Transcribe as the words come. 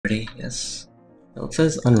ready. Yes. No, it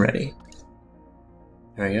says unready.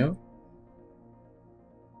 There we go.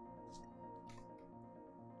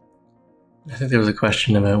 I think there was a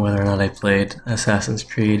question about whether or not I played Assassin's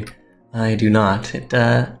Creed. I do not. It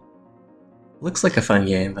looks like a fun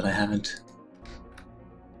game, but I haven't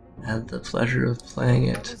had the pleasure of playing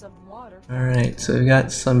it. Alright, so we've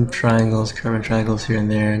got some triangles, carbon triangles here and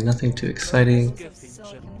there, nothing too exciting.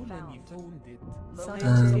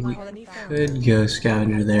 We could go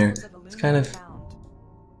scavenger there. It's kind of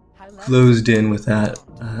closed in without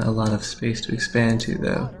a lot of space to expand to,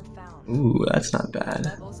 though. Ooh, that's not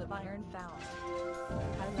bad.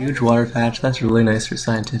 Huge water patch, that's really nice for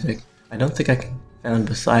scientific. I don't think I can found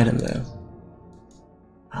beside him, though.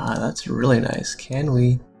 Ah, that's really nice. Can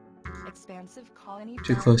we?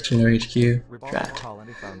 Too close to our HQ? Drat.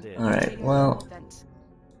 Alright, well,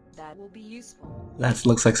 that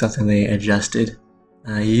looks like something they adjusted.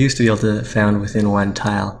 You used to be able to found within one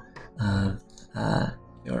tile of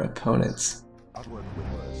your opponents.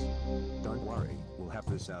 Don't worry, we'll have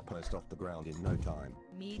this outpost off the ground in no time.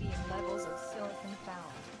 Medium levels of silicon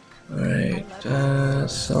found. Alright,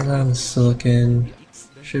 sell down the silicon.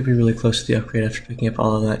 Should be really close to the upgrade after picking up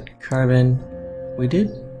all of that carbon. We did.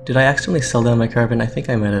 Did I accidentally sell down my carbon? I think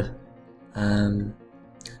I might have.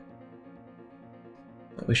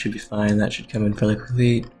 But we should be fine. That should come in fairly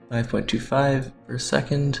quickly. 5.25 per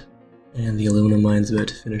second. And the aluminum mine's about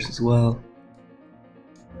to finish as well.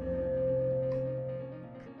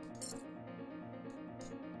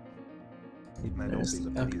 There's the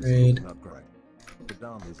upgrade.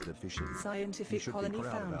 Scientific colony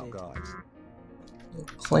founded. We'll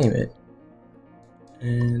claim it.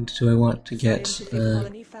 And do I want to get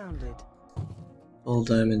full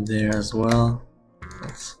diamond there as well?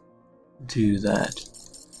 Let's do that.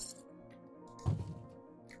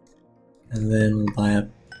 And then we'll buy up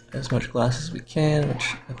as much glass as we can,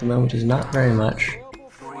 which at the moment is not very much.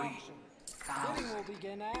 3,000,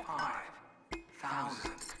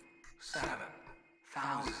 5,000,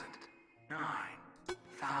 7,000,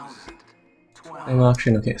 9,000, 12. Claim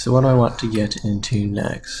auction. Okay, so what do I want to get into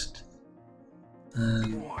next?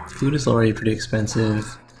 Food is already pretty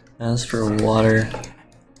expensive. As for water,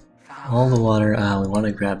 all the water, we want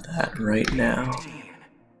to grab that right now.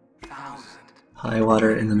 High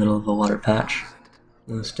water in the middle of a water patch.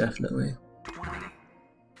 Most definitely.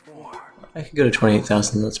 I could go to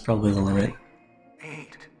 28,000, that's probably the limit.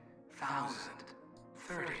 8,000,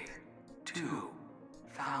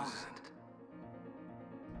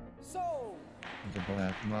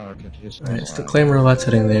 32,000. Alright, so the claim robot's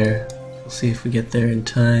heading there. We'll see if we get there in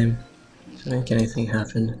time to make anything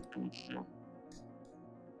happen.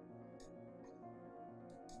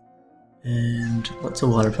 And what's a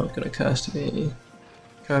water pump gonna cost me?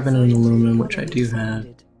 Carbon and aluminum, which I do have.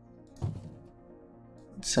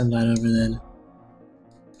 Let's send that over then.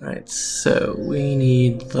 Alright, so we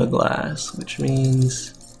need the glass, which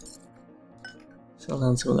means sell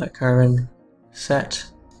down some of that carbon. Set.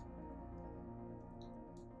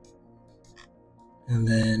 And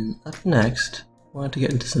then up next, I want to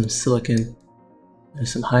get into some silicon.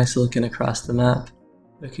 There's some high silicon across the map.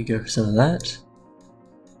 We could go for some of that.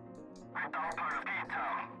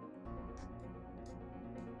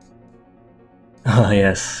 Oh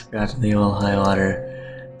yes, craft the old high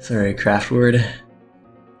water. Sorry, craft word.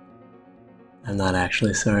 I'm not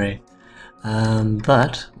actually sorry.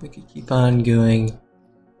 But we could keep on going.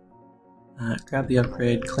 Grab the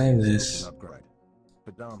upgrade, claim this.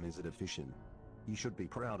 Badam is efficient. You should be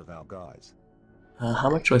proud of our guys. How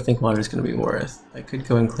much do I think water is going to be worth? I could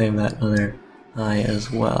go and claim that other high as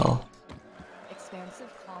well. Expansive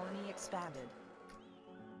colony expanded.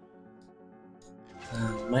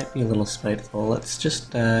 Might be a little spiteful. Let's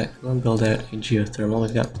just go and build out a geothermal.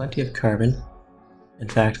 We've got plenty of carbon. In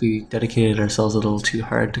fact, we dedicated ourselves a little too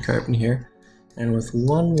hard to carbon here. And with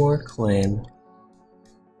one more claim,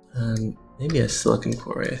 maybe a silicon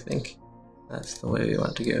quarry, I think. That's the way we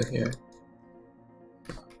want to go here.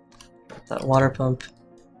 That water pump,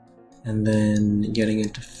 and then getting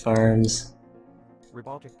into farms.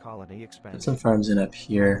 Robotic colony expanded. Put some farms in up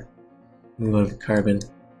here. Move out of carbon.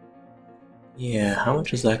 Yeah, how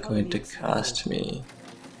much is that going to cost me?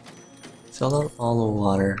 Sell out all the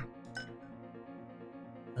water.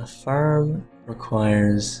 A farm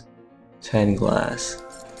requires 10 glass.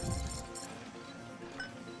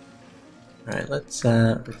 Alright, let's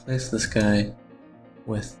replace this guy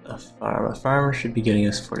with a farm. A farmer should be getting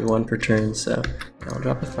us 41 per turn, so I'll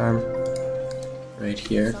drop a farm right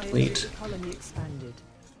here. Fleet.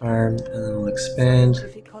 Farm, and then we'll expand.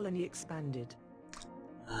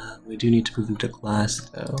 We do need to move into glass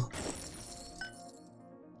though.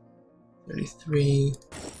 33.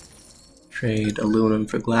 trade aluminum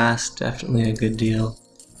for glass, definitely a good deal.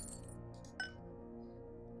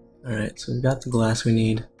 Alright, so we've got the glass we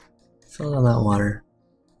need. Fill on that water.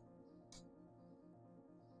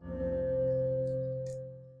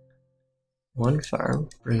 One farm,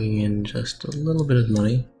 bringing in just a little bit of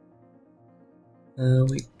money.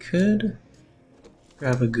 We could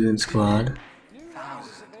grab a goon squad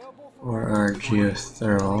for our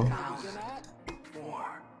geothermal.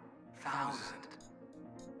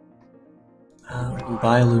 We can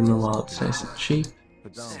buy aluminum while it's nice and cheap,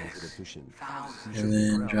 and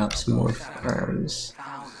then drop some more farms.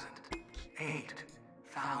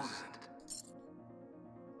 8,000.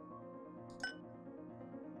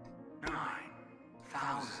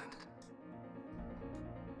 9,000.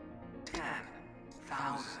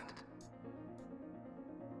 10,000.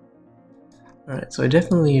 Alright, so I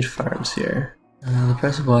definitely need farms here. The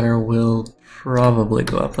price of water will probably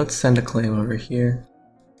go up. Let's send a claim over here.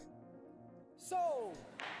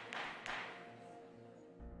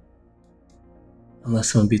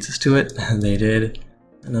 Unless someone beats us to it, and they did.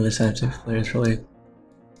 Another scientific player is probably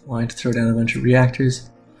wanting to throw down a bunch of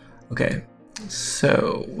reactors. Okay,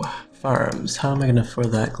 so farms. How am I going to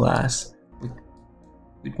afford that glass?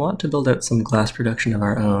 We'd want to build out some glass production of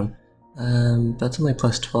our own. That's only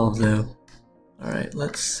plus 12 though. Alright,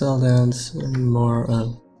 let's sell down some more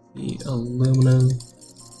of the aluminum.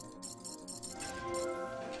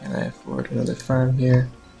 Can I afford another farm here?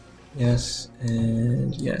 Yes,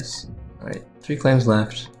 and yes. Alright, 3 claims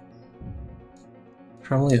left.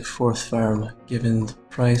 Probably a 4th farm, given the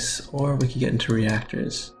price, or we could get into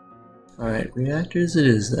reactors. Alright, reactors it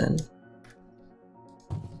is then.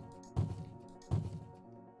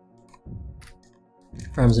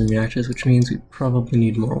 Farms and reactors, which means we probably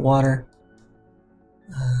need more water.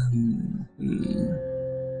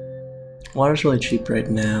 Water's really cheap right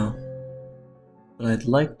now, but I'd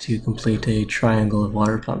like to complete a triangle of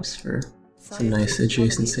water pumps for some nice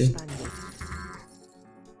adjacency.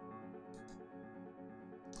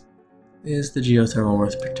 Is the geothermal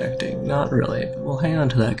worth protecting? Not really, but we'll hang on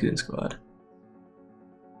to that goon squad.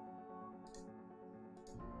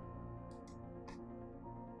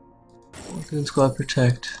 Will goon squad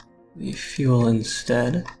protect the fuel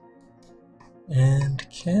instead? And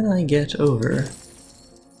can I get over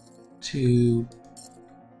to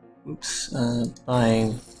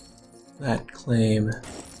buying that claim?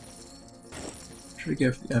 Should we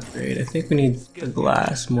go for the upgrade? I think we need the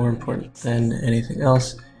glass, more important than anything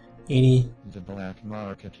else. 80. The black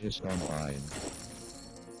market is online.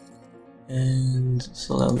 And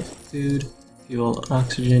sell down the food, fuel,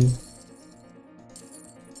 oxygen.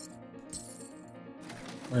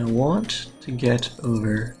 I want to get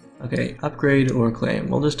over. Okay, upgrade or claim.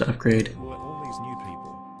 We'll just upgrade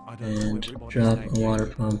and drop a water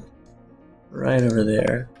pump right over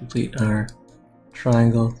there. Complete our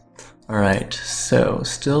triangle. Alright, so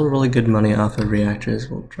still really good money off of reactors.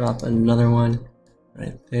 We'll drop another one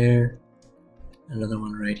right there. Another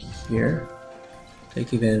one right here.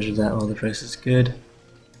 Take advantage of that while the price is good.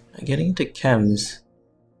 Getting into chems,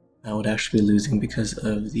 I would actually be losing because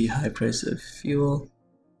of the high price of fuel.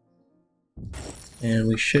 And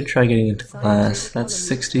we should try getting into glass. That's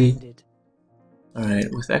 60.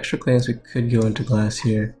 Alright, with extra claims we could go into glass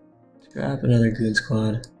here. Let's grab another goon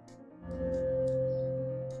squad.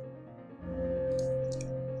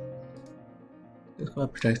 Goon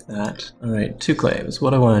squad, protect that. Alright, 2 claims.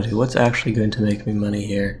 What I want to do, what's actually going to make me money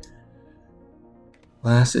here?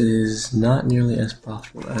 Glass is not nearly as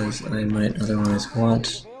profitable as I might otherwise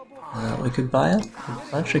want. We could buy up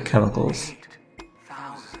a bunch of chemicals.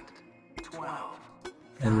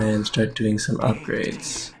 And then start doing some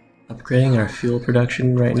upgrades. Upgrading our fuel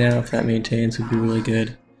production right now, if that maintains, would be really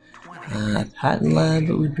good. Patent lab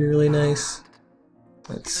would be really nice.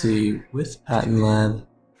 Let's see, with patent lab.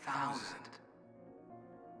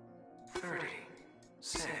 30,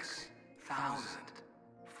 6,000,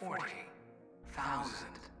 40,000.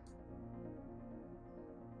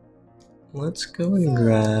 Let's go and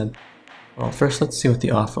grab. Well, first let's see what the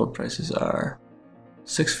Offworld prices are.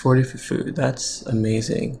 640 for food, that's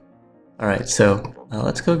amazing. Alright, so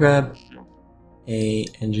let's go grab a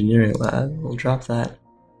engineering lab. We'll drop that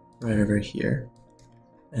right over here.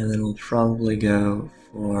 And then we'll probably go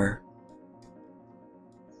for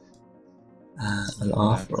an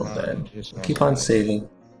Offworld then. We'll keep on saving.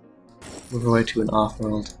 Move our way to an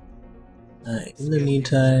Offworld. In the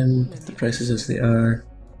meantime, with the prices as they are,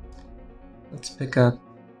 let's pick up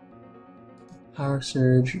Power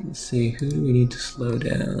Surge and see who do we need to slow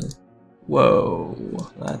down. Whoa,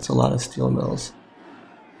 that's a lot of steel mills.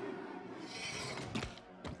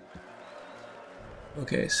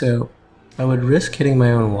 Okay, so I would risk hitting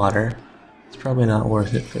my own water It's probably not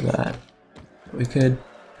worth it for that. But we could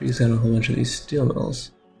produce out a whole bunch of these steel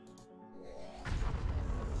mills.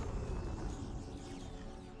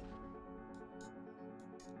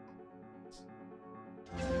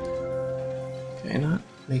 Okay, not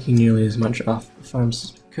making nearly as much off the farms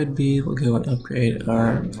as we could be. We'll go and upgrade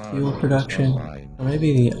our fuel production, or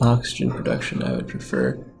maybe the oxygen production I would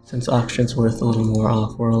prefer, since oxygen's worth a little more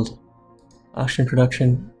off-world. Oxygen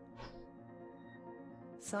production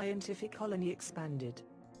Scientific colony expanded.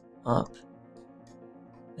 up.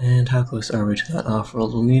 And how close are we to that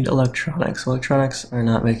off-world? We'll need electronics. Electronics are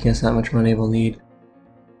not making us that much money. We'll need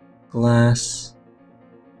glass.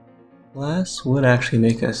 Glass would actually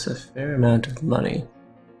make us a fair amount of money.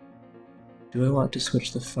 Do I want to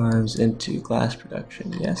switch the farms into glass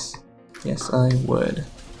production? Yes. Yes, I would.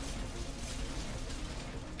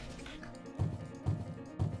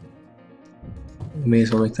 We may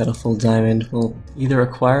as well make that a full diamond. We'll either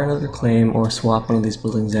acquire another claim or swap one of these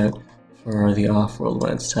buildings out for the off-world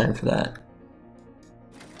when it's time for that.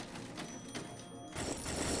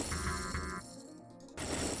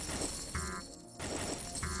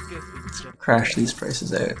 Let's crash these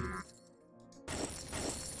prices out.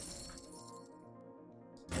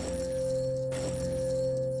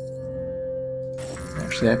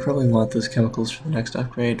 Actually, I probably want those chemicals for the next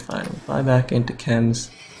upgrade. Fine, we'll buy back into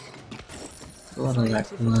chems. A lot of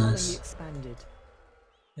that glass.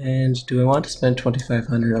 And do I want to spend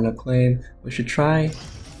 2,500 on a claim? We should try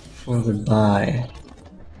for the buy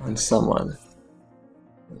on someone.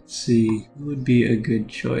 Let's see, who would be a good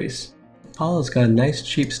choice? Apollo's got a nice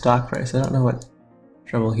cheap stock price. I don't know what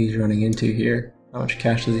trouble he's running into here. How much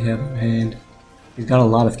cash does he have in hand? He's got a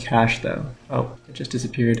lot of cash though. Oh, it just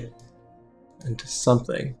disappeared into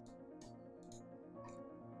something.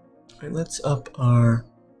 Alright, let's up our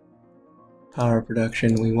power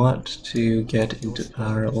production. We want to get into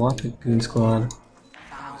power. We want a goon squad.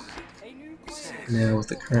 Now with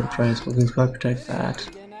the current price, will goon squad protect that?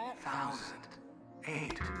 1,000,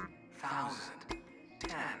 8,000,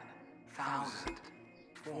 10,000,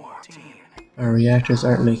 14. Our reactors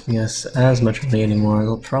aren't making us as much money anymore.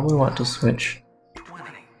 They'll probably want to switch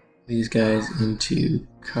 20, these guys into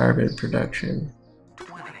carbon production.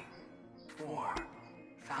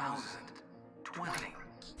 24,000,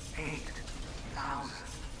 28,000.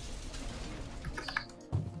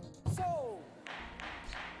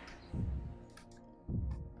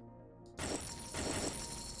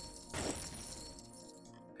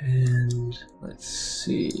 And let's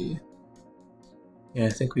see. Yeah, I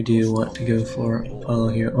think we do want to go for Apollo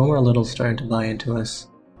here. Omar Little's starting to buy into us.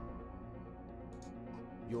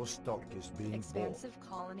 Your stock is being bought. Expansive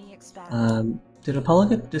colony expanded. Did Apollo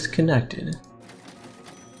get disconnected?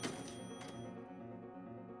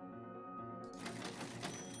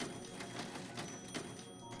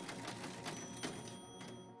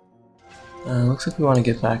 Looks like we want to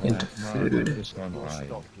get back into food. Your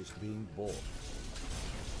stock is being bought.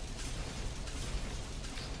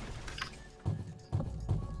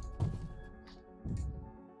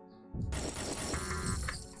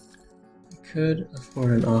 We could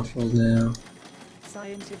afford an off-world now.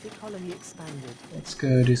 Scientific colony expanded. Let's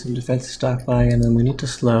go do some defensive stock buying, and then we need to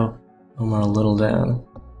slow Omar a little down.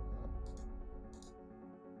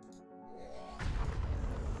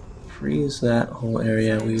 Freeze that whole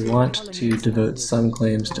area. We want to devote some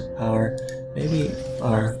claims to power. Maybe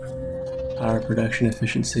our power production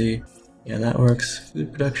efficiency. Yeah, that works.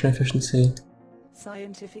 Food production efficiency.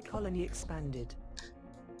 Scientific colony expanded.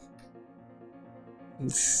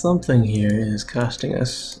 Something here is costing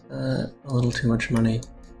us a little too much money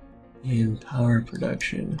in power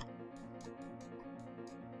production.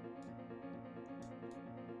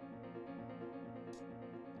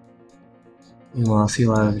 Meanwhile, I see a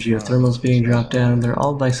lot of geothermals being dropped down. They're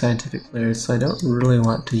all by scientific players, so I don't really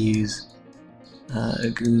want to use a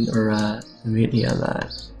goon or a mutiny on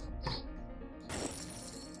that.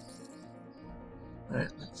 Alright,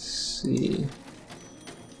 let's see.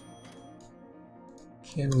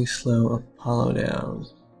 Can we slow Apollo down?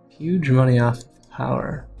 Huge money off of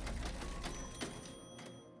power.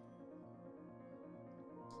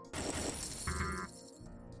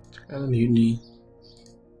 Let's grab a mutiny.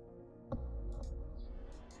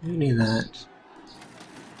 Mutiny that.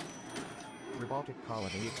 Robotic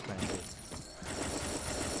colony expanded.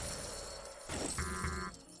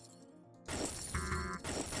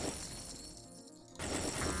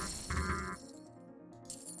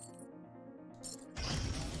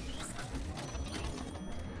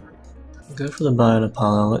 Go for the buy on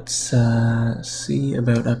Apollo. Let's see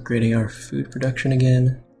about upgrading our food production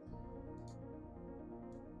again.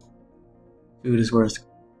 Food is worth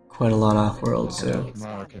quite a lot off-world, so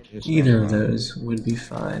Market is either of online. those would be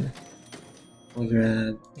fine. I'll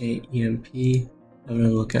grab a EMP. I'm gonna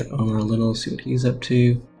look at Omar a little, see what he's up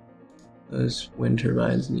to. Those wind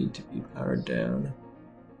turbines need to be powered down.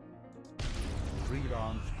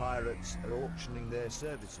 Freelance pirates are auctioning their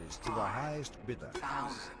services to the highest bidder.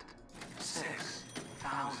 1,000,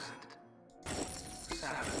 6,000,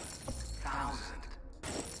 7,000.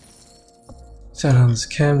 Sounds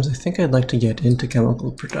chems. I think I'd like to get into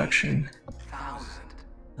chemical production.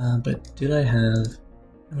 1,000. But did I have...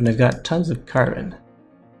 I mean, I've got tons of carbon.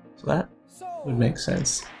 So that would make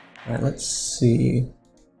sense. Alright, let's see.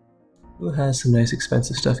 Who has some nice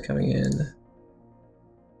expensive stuff coming in?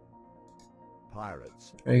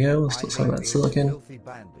 Pirates. There we go, we'll steal some of that silicon. Filthy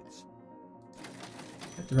bandits.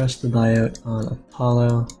 Get the rest of the buyout on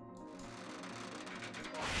Apollo.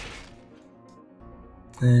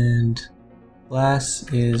 And glass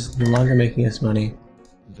is no longer making us money.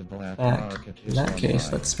 The black Back. market In is that case,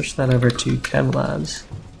 online. let's switch that over to Chem Labs.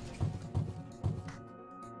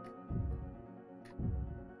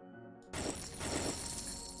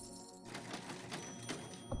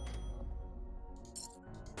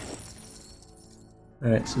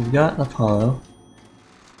 Alright, so we've got Apollo.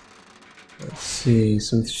 Let's see,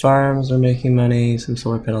 some farms are making money, some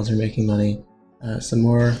solar panels are making money, some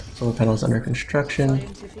more solar panels under construction.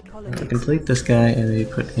 Scientific I'm colony gonna complete this guy and maybe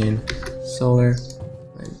put in solar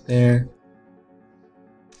right there.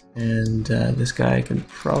 And this guy can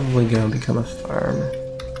probably go and become a farm.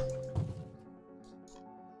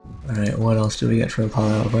 Alright, what else do we get from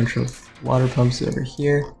Apollo? A bunch of water pumps over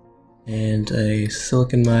here, and a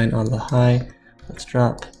silicon mine on the high. Let's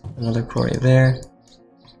drop another quarry there.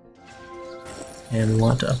 And we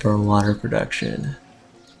want to up our water production.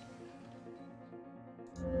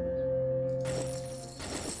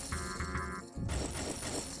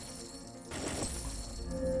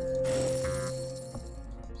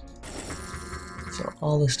 So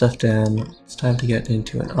all this stuff down, it's time to get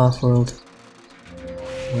into an off-world.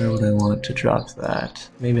 Where would I want to drop that?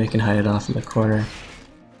 Maybe I can hide it off in the corner.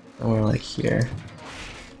 Somewhere like here.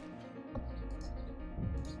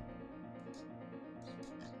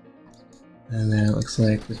 And then it looks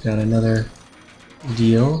like we've got another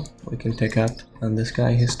deal we can pick up on this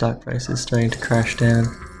guy. His stock price is starting to crash down.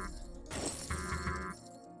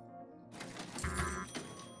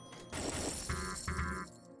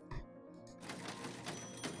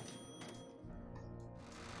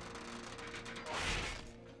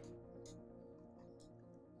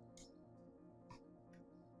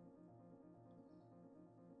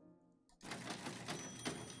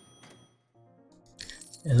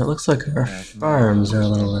 And it looks like our farms are a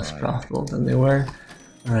little less profitable than they were.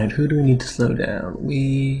 Alright, who do we need to slow down?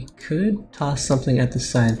 We could toss something at the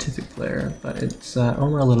scientific player, but it's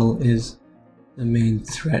Omar Little is the main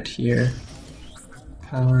threat here.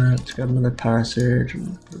 Power, let's grab another power surge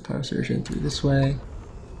and put a power surge in through this way.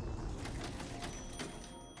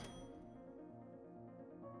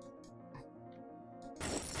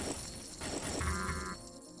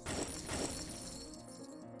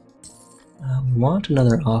 We want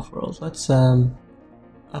another off-world. Let's up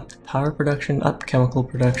the power production, up chemical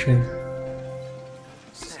production,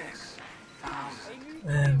 6,000,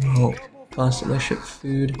 and we'll constantly ship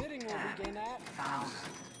food. 10,000,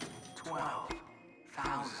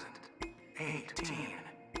 12,000,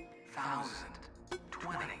 18,000,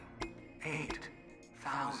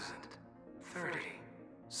 28,000,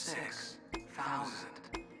 36,000,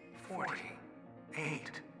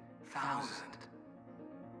 48,000,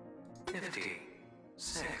 56,000.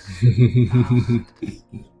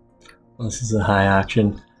 Well, this is a high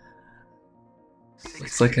auction.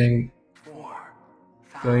 Looks like I'm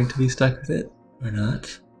 4,000. going to be stuck with it, or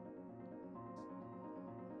not.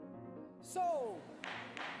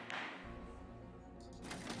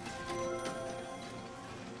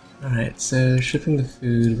 Alright, so shipping the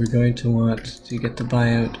food, we're going to want to get the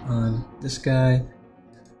buyout on this guy.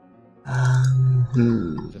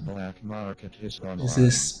 The black market is online. Is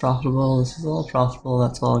this profitable? This is all profitable,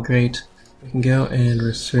 that's all great. We can go and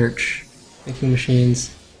research thinking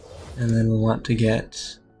machines, and then we'll want to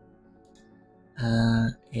get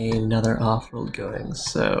another off-world going.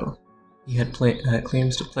 So, you had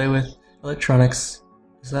claims to play with. Electronics,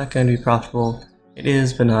 is that going to be profitable? It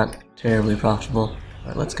is, but not terribly profitable.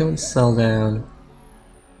 Alright, let's go and sell down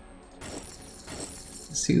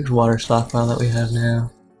this huge water stockpile that we have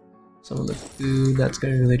now. Some of the food, that's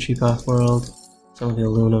going to be really cheap off-world. Some of the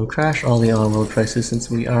aluminum, crash all the on-world prices since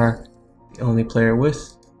we are the only player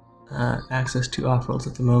with access to off-worlds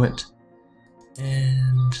at the moment.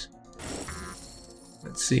 And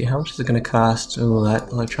Let's see, how much is it going to cost? Oh,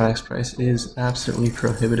 that electronics price is absolutely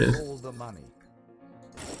prohibitive. All the money.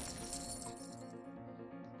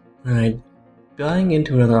 Alright, buying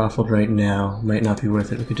into another Offworld right now might not be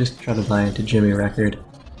worth it. We could just try to buy into Jimmy Record.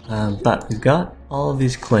 But we've got all of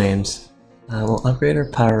these claims. We'll upgrade our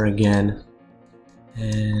power again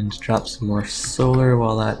and drop some more solar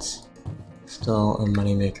while that's still a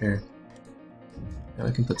moneymaker. And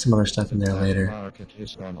we can put some other stuff in there later. Market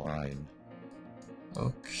is online.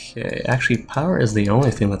 Okay, actually power is the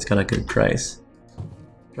only thing that's got a good price.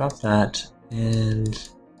 Drop that, and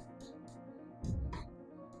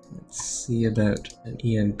let's see about an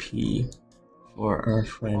EMP for our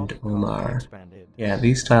friend Omar. Yeah,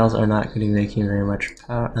 these tiles are not going to be making very much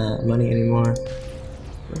money anymore.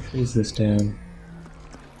 We'll freeze this down.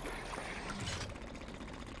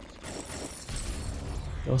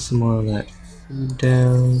 Throw some more of that food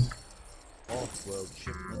down. Offworld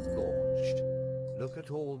shipment launched. Look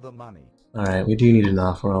at all the money. Alright, we do need an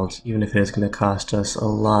Offworld, even if it is going to cost us a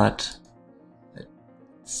lot.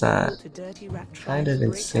 It's kind of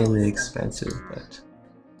insanely expensive, but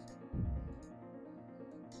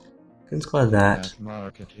can squad that. That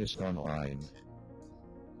market is online.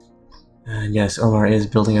 And yes, Omar is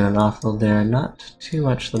building an Offworld there. Not too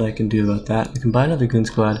much that I can do about that. We can buy another Goon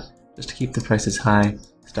Squad just to keep the prices high,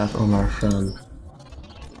 stop Omar from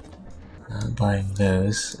buying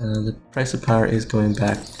those. The price of power is going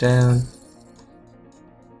back down.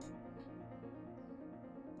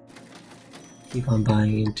 Keep on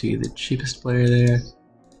buying into the cheapest player there.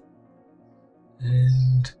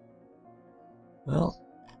 And, well,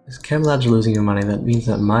 as Chem Labs are losing your money, that means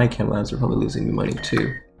that my Chem Labs are probably losing your money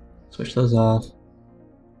too. Switch those off.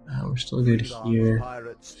 We're still good here.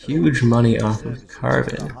 Pirates Huge money off of services to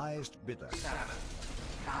carbon. the highest bidder.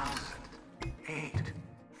 7,000,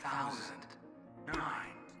 8,000,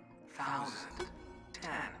 9,000,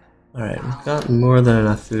 10. Alright, we've got more than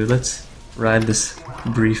enough food. Let's ride this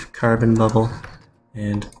brief carbon bubble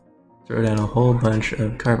and throw down a whole bunch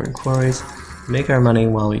of carbon quarries. Make our money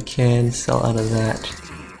while we can, sell out of that.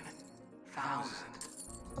 15,000,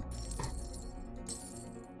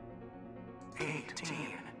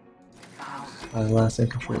 18,000. Buy the last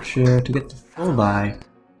infantry share. To get the full buy,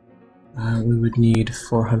 we would need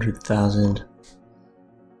 400,000.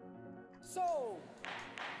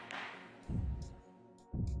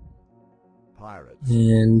 Pirates.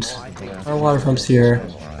 And our water pumps here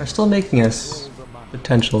are still making us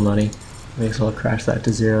potential money. May as well crash that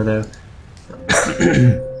to 0 though.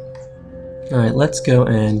 Alright, let's go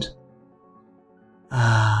and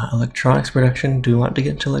electronics production. Do we want to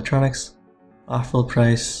get into electronics? Offworld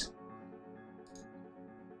price.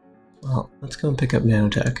 Well, let's go and pick up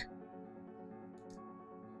nanotech.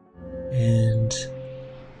 And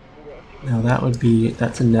now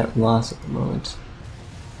that's a net loss at the moment.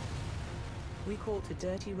 We caught a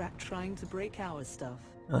dirty rat trying to break our stuff.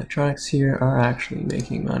 Electronics here are actually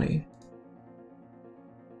making money.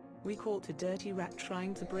 We caught a dirty rat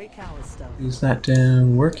trying to break our stuff. Use that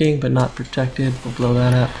down. Working but not protected. We'll blow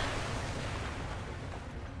that up.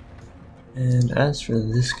 And as for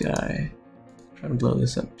this guy, try to blow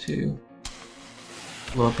this up too.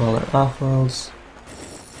 Blow up all our Offworlds.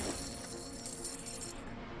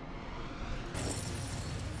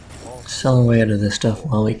 Sell our way out of this stuff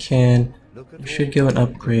while we can. We should go and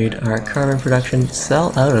upgrade our carbon production.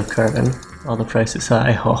 Sell out of carbon while the price is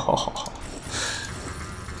high.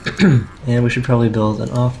 And we should probably build an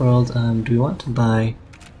Offworld. Do we want to buy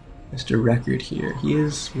Mr. Record here? He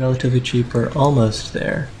is relatively cheap. We're almost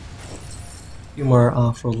there. A few more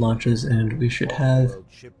Offworld launches and we should have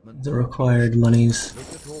the required monies.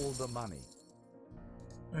 Look at all the money.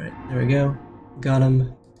 Alright, there we go. Got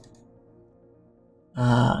him.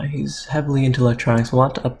 He's heavily into electronics. We'll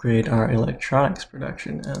want to upgrade our electronics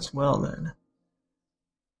production as well then.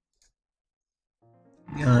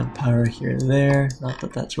 Got power here and there. Not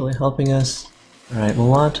that that's really helping us. Alright, we'll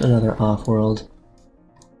want another Offworld.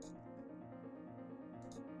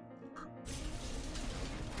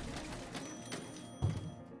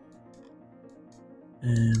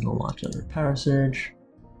 And we'll launch another power surge.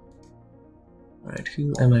 Alright,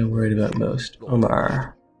 who am I worried about most?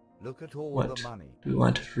 Omar. Look at all What the money. do we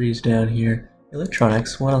want to freeze down here?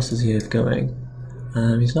 Electronics, what else does he have going?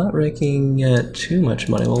 He's not making too much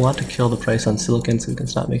money. We'll want to kill the price on silicon so we can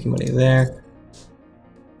stop making money there.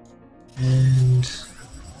 And...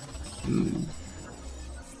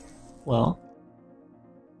 well,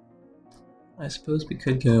 I suppose we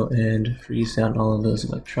could go and freeze down all of those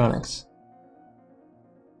electronics.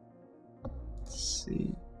 Let's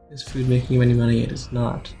see. Is food making you any money? It is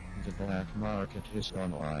not. The black market is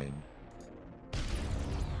online.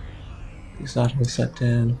 These auto set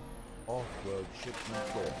down. Offworld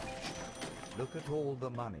shipment launched. Look at all the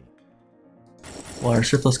money. Water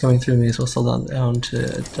surplus coming through, may as well sell that down to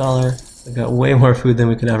 $1. We've got way more food than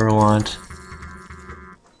we could ever want.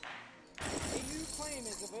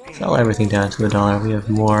 Sell everything down to $1. We have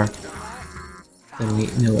more than we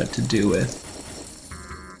know what to do with.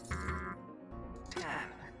 10,000.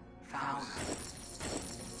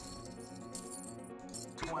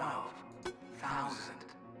 12,000.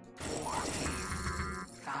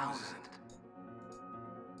 14,000.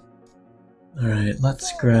 Alright,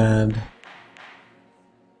 let's grab...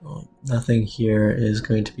 Well, nothing here is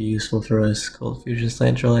going to be useful for us. Cold fusion,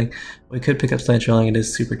 slant drilling. We could pick up slant drilling, it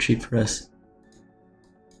is super cheap for us.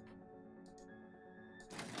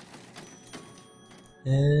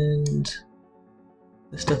 And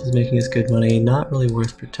this stuff is making us good money. Not really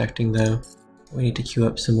worth protecting though. We need to queue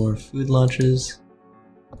up some more food launches.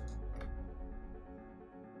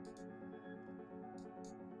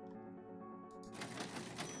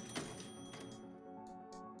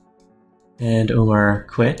 And Omar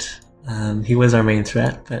quit. He was our main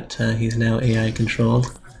threat, but he's now AI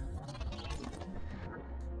controlled.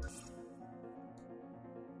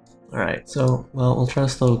 Alright, so, well, we'll try to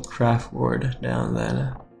slow Craftward down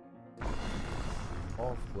then.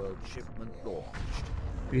 Offworld shipment launched.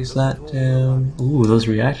 Freeze that down. Ooh, those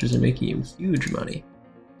reactors are making him huge money.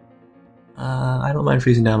 I don't mind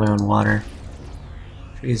freezing down my own water.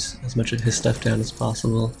 Freeze as much of his stuff down as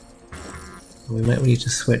possible. We might need to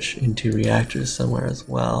switch into reactors somewhere as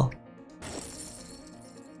well.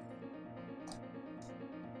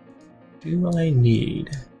 Do I need...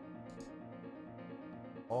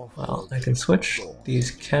 Well, I can switch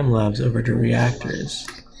these chem labs over to reactors.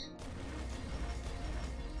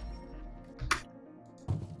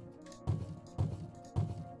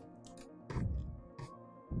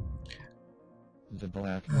 The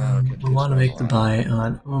black market We want to make the buy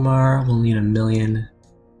on Omar. We'll need 1 million.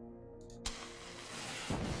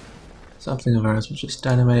 Something of ours was just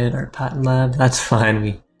dynamited our patent lab. That's fine,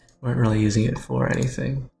 we weren't really using it for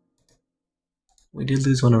anything. We did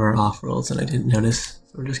lose one of our off-worlds and I didn't notice,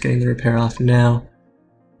 so we're just getting the repair off now.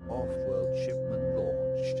 Offworld shipment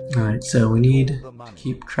launched. Alright, so we need to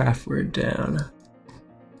keep Craftward down.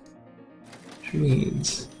 Which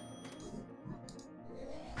means...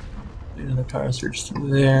 do another power surge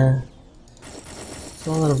through there.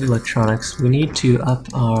 So a lot of electronics. We need to up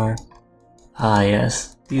our... Ah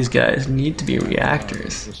yes, these guys need to be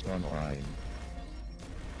reactors. Just online.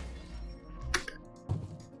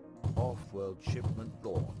 Offworld shipment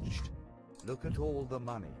launched. Look at all the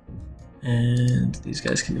money. And these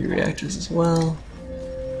guys can be reactors as well.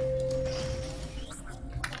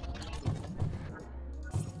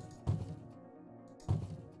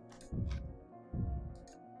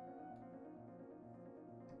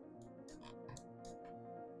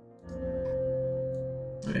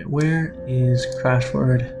 Alright, where is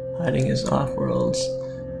Craftward hiding his off-worlds?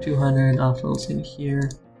 200 off-worlds in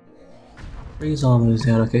here. Freeze all those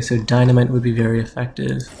down. Okay, so dynamite would be very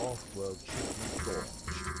effective. Offworld shipment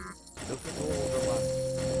launched. Look at all the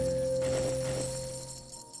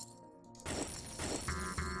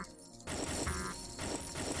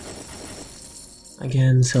money.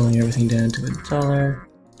 Again, selling everything down to $1.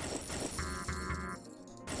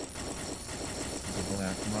 The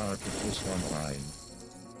black market is online.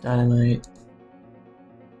 Dynamite.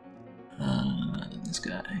 This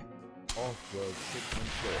guy. Offworld shipment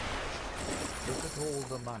launched. Look at all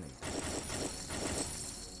the money.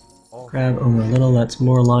 Grab Omar Little, that's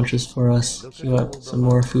more launches for us. Queue up some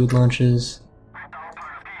more food launches.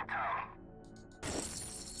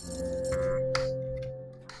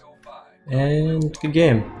 And good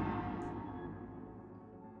game.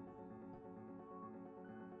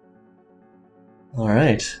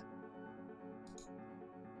 Alright.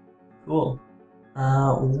 Cool.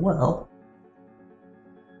 Well,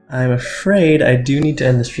 I'm afraid I do need to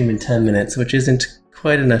end the stream in 10 minutes, which isn't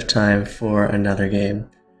quite enough time for another game.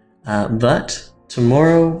 But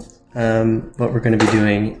tomorrow, what we're going to be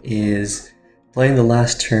doing is playing the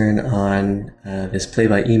last turn on this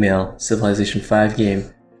play-by-email Civilization 5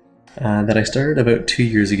 game that I started about 2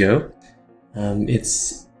 years ago. It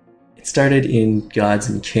started in Gods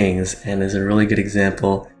and Kings and is a really good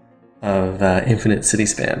example of infinite city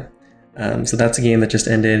spam. So that's a game that just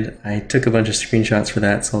ended. I took a bunch of screenshots for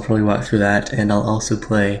that, so I'll probably walk through that, and I'll also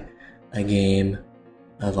play a game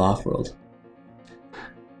of Offworld.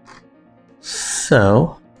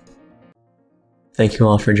 So, thank you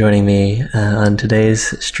all for joining me on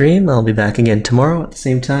today's stream. I'll be back again tomorrow at the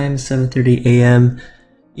same time, 7:30 a.m.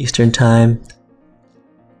 Eastern Time.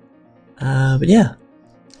 But yeah.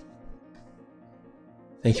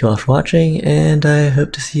 Thank you all for watching, and I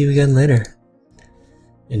hope to see you again later.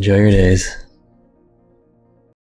 Enjoy your days.